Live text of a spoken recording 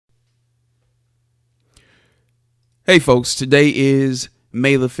Hey folks, today is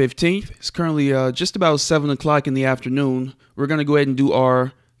May the 15th. It's currently just about 7 o'clock in the afternoon. We're going to go ahead and do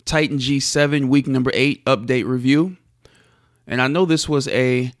our Titan G7 week number 8 update review. And I know this was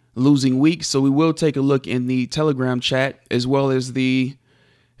a losing week, so we will take a look in the Telegram chat as well as the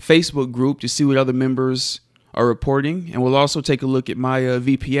Facebook group to see what other members are reporting. And we'll also take a look at my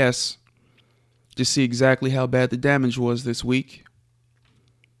VPS to see exactly how bad the damage was this week.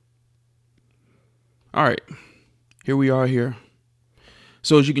 All right. Here we are here.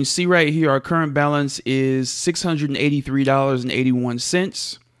 So as you can see right here, our current balance is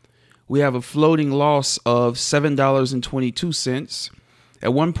 $683.81. We have a floating loss of $7.22.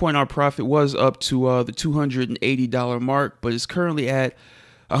 At one point, our profit was up to the $280 mark, but it's currently at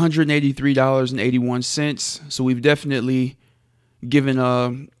 $183.81. So we've definitely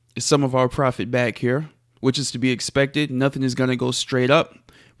given some of our profit back here, which is to be expected. Nothing is going to go straight up.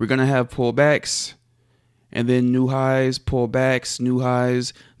 We're going to have pullbacks. And then new highs, pullbacks, new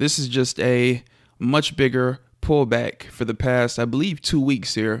highs. This is just a much bigger pullback for the past, I believe, 2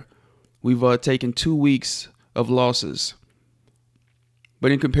 weeks here. We've taken 2 weeks of losses.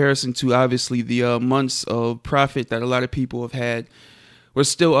 But in comparison to, obviously, the months of profit that a lot of people have had, we're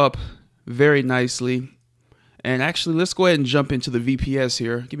still up very nicely. And actually, let's go ahead and jump into the VPS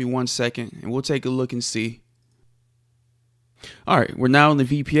here. Give me 1 second, and we'll take a look and see. All right, we're now in the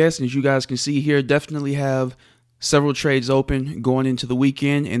VPS, and as you guys can see here, definitely have several trades open going into the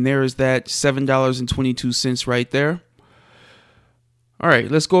weekend, and there is that $7.22 right there. All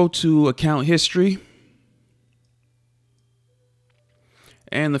right, let's go to account history.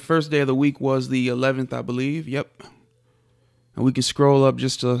 And the first day of the week was the 11th, I believe. Yep. And we can scroll up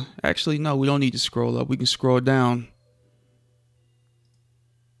just to, actually, no, we don't need to scroll up. We can scroll down.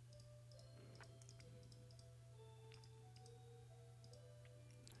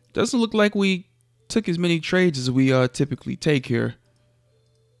 Doesn't look like we took as many trades as we typically take here.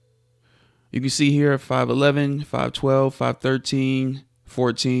 You can see here 511, 512, 513,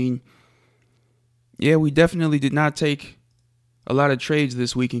 14. Yeah, we definitely did not take a lot of trades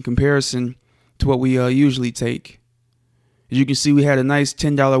this week in comparison to what we usually take. As you can see, we had a nice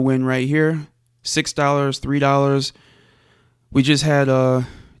 $10 win right here, $6, $3. We just had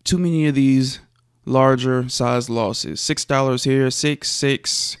too many of these larger size losses. $6 here,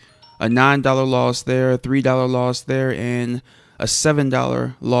 $6, a $9 loss there, a $3 loss there, and a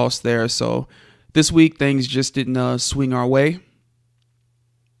 $7 loss there. So this week things just didn't swing our way.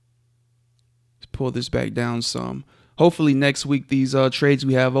 Let's pull this back down some. Hopefully next week these trades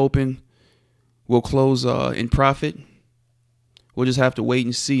we have open will close in profit. We'll just have to wait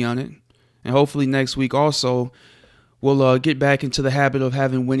and see on it. And hopefully next week also we'll get back into the habit of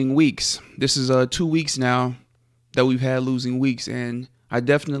having winning weeks. This is 2 weeks now that we've had losing weeks, and I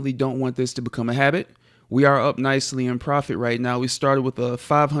definitely don't want this to become a habit. We are up nicely in profit right now. We started with a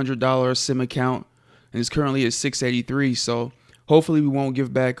 $500 sim account, and it's currently at $683. So hopefully we won't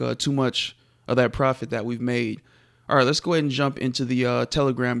give back too much of that profit that we've made. All right, let's go ahead and jump into the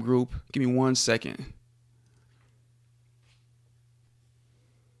Telegram group. Give me 1 second.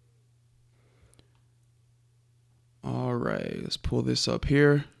 All right, let's pull this up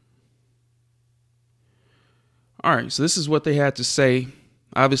here. All right, so this is what they had to say.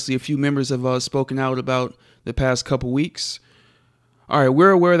 Obviously, a few members have spoken out about the past couple weeks. All right,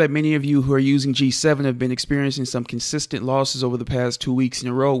 we're aware that many of you who are using G7 have been experiencing some consistent losses over the past 2 weeks in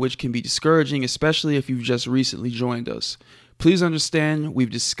a row, which can be discouraging, especially if you've just recently joined us. Please understand,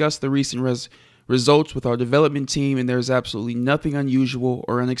 we've discussed the recent results with our development team, and there's absolutely nothing unusual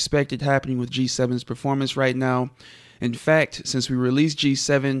or unexpected happening with G7's performance right now. In fact, since we released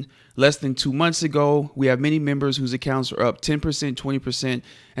G7 less than 2 months ago, we have many members whose accounts are up 10%, 20%,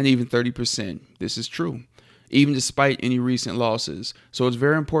 and even 30%. This is true, even despite any recent losses. So it's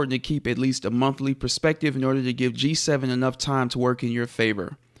very important to keep at least a monthly perspective in order to give G7 enough time to work in your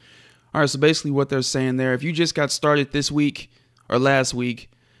favor. All right, so basically what they're saying there, if you just got started this week or last week,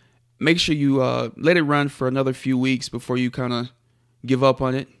 make sure you let it run for another few weeks before you kind of give up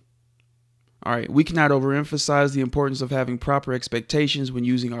on it. All right, we cannot overemphasize the importance of having proper expectations when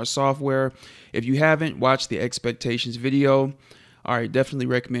using our software. If you haven't, watch the expectations video. All right, definitely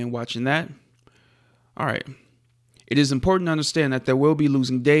recommend watching that. All right, it is important to understand that there will be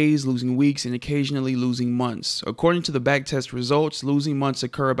losing days, losing weeks, and occasionally losing months. According to the backtest results, losing months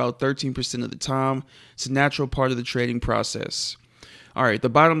occur about 13% of the time. It's a natural part of the trading process. All right, the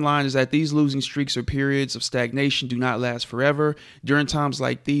bottom line is that these losing streaks or periods of stagnation do not last forever. During times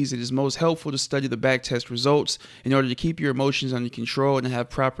like these, it is most helpful to study the backtest results in order to keep your emotions under control and have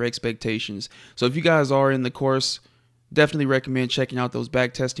proper expectations. So if you guys are in the course, definitely recommend checking out those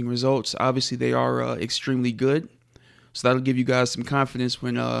backtesting results. Obviously, they are extremely good. So that'll give you guys some confidence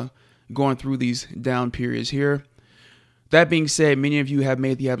when going through these down periods here. That being said, many of you have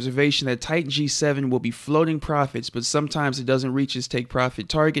made the observation that Titan G7 will be floating profits, but sometimes it doesn't reach its take profit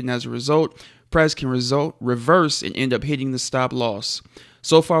target, and as a result, price can reverse and end up hitting the stop loss.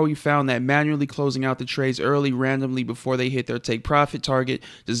 So far, we found that manually closing out the trades early randomly before they hit their take profit target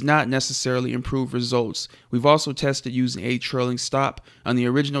does not necessarily improve results. We've also tested using a trailing stop on the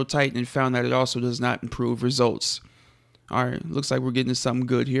original Titan and found that it also does not improve results. All right, looks like we're getting to something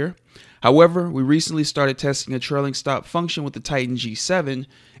good here. However, we recently started testing a trailing stop function with the Titan G7,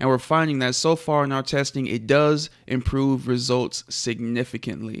 and we're finding that so far in our testing, it does improve results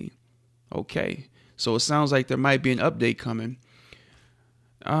significantly. Okay, so it sounds like there might be an update coming.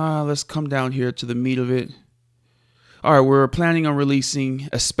 Let's come down here to the meat of it. All right, we're planning on releasing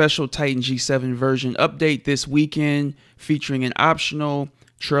a special Titan G7 version update this weekend featuring an optional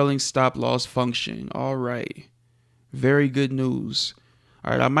trailing stop loss function. All right, very good news.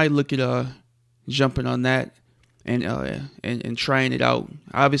 All right, I might look at jumping on that and trying it out.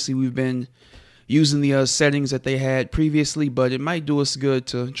 Obviously, we've been using the settings that they had previously, but it might do us good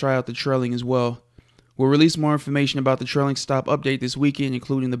to try out the trailing as well. We'll release more information about the trailing stop update this weekend,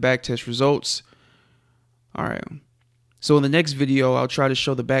 including the backtest results. All right, so in the next video, I'll try to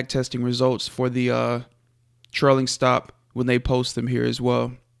show the backtesting results for the trailing stop when they post them here as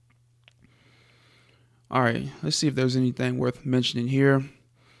well. All right, let's see if there's anything worth mentioning here.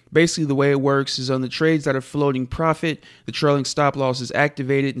 Basically, the way it works is on the trades that are floating profit, the trailing stop loss is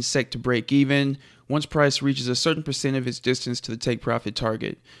activated and set to break even once price reaches a certain percent of its distance to the take profit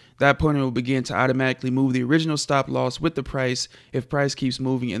target. That point, it will begin to automatically move the original stop loss with the price if price keeps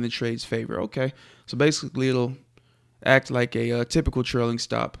moving in the trade's favor. Okay, so basically it'll act like a typical trailing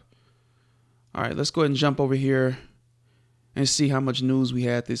stop. All right, let's go ahead and jump over here and see how much news we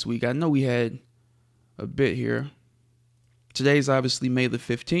had this week. I know we had a bit here. Today's obviously May the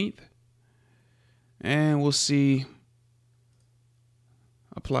 15th. And we'll see.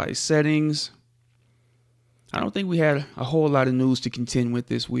 Apply settings. I don't think we had a whole lot of news to contend with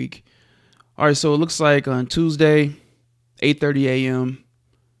this week. All right, so it looks like on Tuesday, 8:30 a.m.,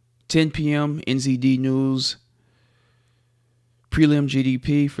 10 p.m., NZD news, prelim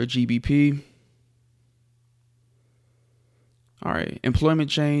GDP for GBP. All right, employment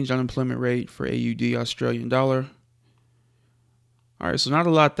change, unemployment rate for AUD, Australian dollar. All right, so not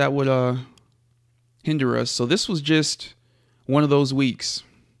a lot that would hinder us. So this was just one of those weeks.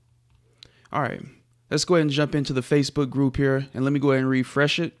 All right, let's go ahead and jump into the Facebook group here, and let me go ahead and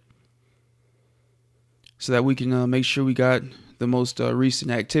refresh it so that we can make sure we got the most recent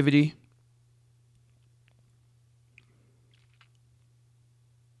activity.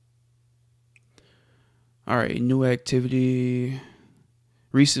 All right, new activity,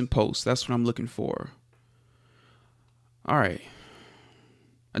 recent posts. That's what I'm looking for. All right.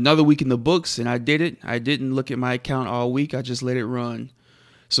 Another week in the books, and I did it. I didn't look at my account all week. I just let it run.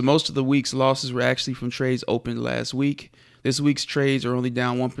 So most of the week's losses were actually from trades opened last week. This week's trades are only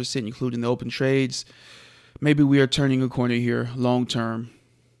down 1%, including the open trades. Maybe we are turning a corner here long term.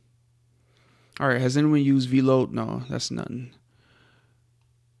 All right, has anyone used VLOAD? No, that's nothing.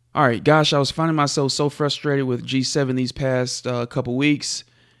 All right, gosh, I was finding myself so frustrated with G7 these past couple weeks.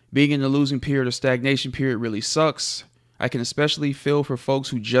 Being in the losing period or stagnation period really sucks. I can especially feel for folks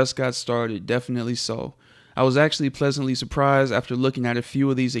who just got started, definitely so. I was actually pleasantly surprised after looking at a few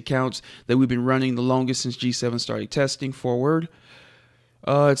of these accounts that we've been running the longest since G7 started testing forward.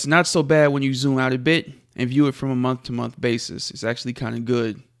 It's not so bad when you zoom out a bit and view it from a month-to-month basis. It's actually kind of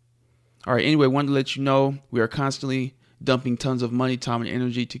good. All right, anyway, wanted to let you know we are constantly dumping tons of money, time, and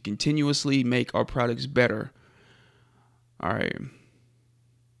energy to continuously make our products better. All right.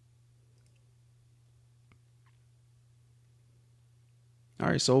 All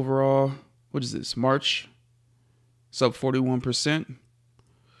right, so overall, what is this? March, it's up 41%.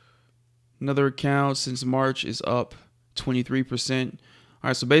 Another account since March is up 23%. All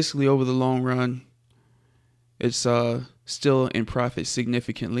right, so basically over the long run, it's still in profit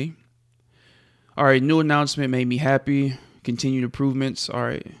significantly. All right, new announcement made me happy. Continued improvements. All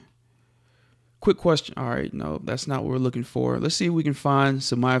right. Quick question. All right, no, that's not what we're looking for. Let's see if we can find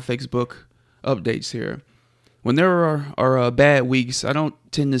some MyFX book updates here. When there are bad weeks, I don't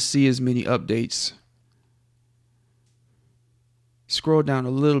tend to see as many updates. Scroll down a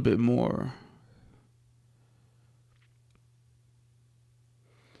little bit more.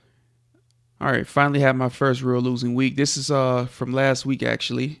 All right, finally had my first real losing week. This is from last week,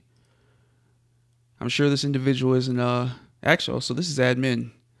 actually. I'm sure this individual isn't actual, so this is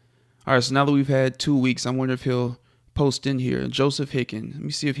admin. All right, so now that we've had 2 weeks, I wonder if he'll post in here. Joseph Hicken. Let me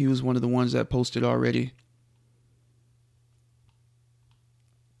see if he was one of the ones that posted already.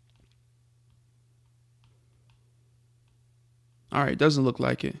 All right, doesn't look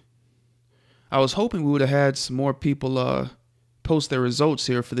like it. I was hoping we would have had some more people post their results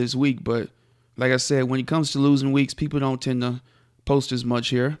here for this week, but like I said, when it comes to losing weeks, people don't tend to post as much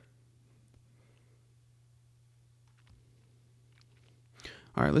here.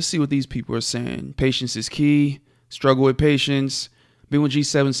 All right, let's see what these people are saying. Patience is key. Struggle with patience. Been with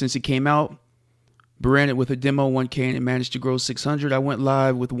G7 since it came out. Ran it with a demo 1K and it managed to grow 600. I went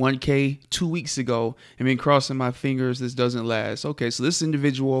live with 1K 2 weeks ago and been crossing my fingers this doesn't last. Okay, so this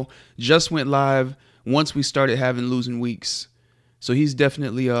individual just went live once we started having losing weeks. So he's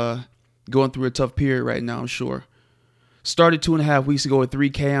definitely going through a tough period right now, I'm sure. Started 2.5 weeks ago with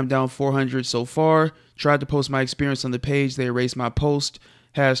 3K. I'm down 400 so far. Tried to post my experience on the page. They erased my post.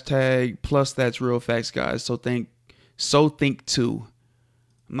 Hashtag plus that's real facts, guys. So think too.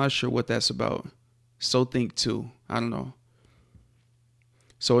 I'm not sure what that's about. So think too. I don't know.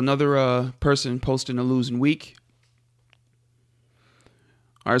 So another person posting a losing week.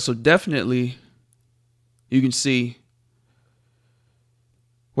 All right, so definitely you can see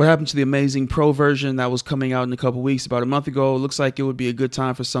what happened to the amazing pro version that was coming out in a couple weeks about a month ago. It looks like it would be a good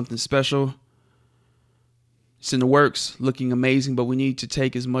time for something special. It's in the works, looking amazing, but we need to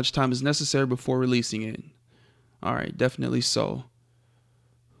take as much time as necessary before releasing it. All right, definitely so.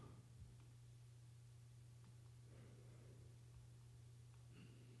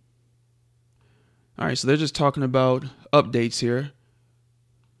 All right, so they're just talking about updates here.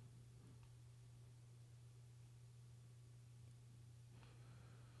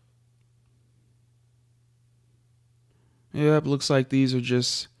 Yep, looks like these are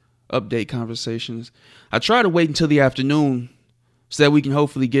just update conversations. I try to wait until the afternoon so that we can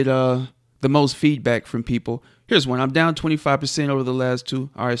hopefully get the most feedback from people. Here's one. I'm down 25% over the last two.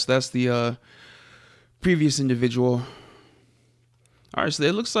 All right, so that's the previous individual. All right, so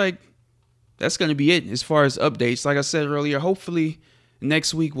it looks like that's going to be it as far as updates. Like I said earlier, hopefully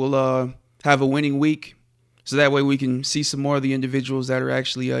next week we'll have a winning week. So that way we can see some more of the individuals that are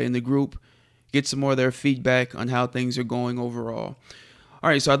actually in the group, get some more of their feedback on how things are going overall. All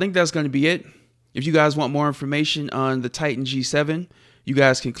right, so I think that's going to be it. If you guys want more information on the Titan G7, you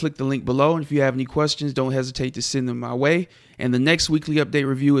guys can click the link below. And if you have any questions, don't hesitate to send them my way. And the next weekly update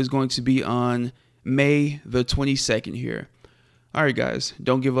review is going to be on May the 22nd here. All right, guys,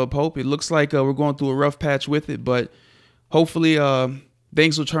 don't give up hope. It looks like we're going through a rough patch with it, but hopefully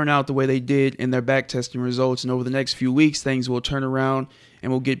things will turn out the way they did in their back testing results. And over the next few weeks, things will turn around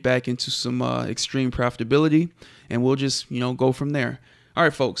and we'll get back into some extreme profitability, and we'll just, go from there. All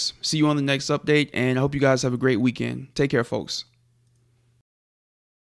right, folks, see you on the next update, and I hope you guys have a great weekend. Take care, folks.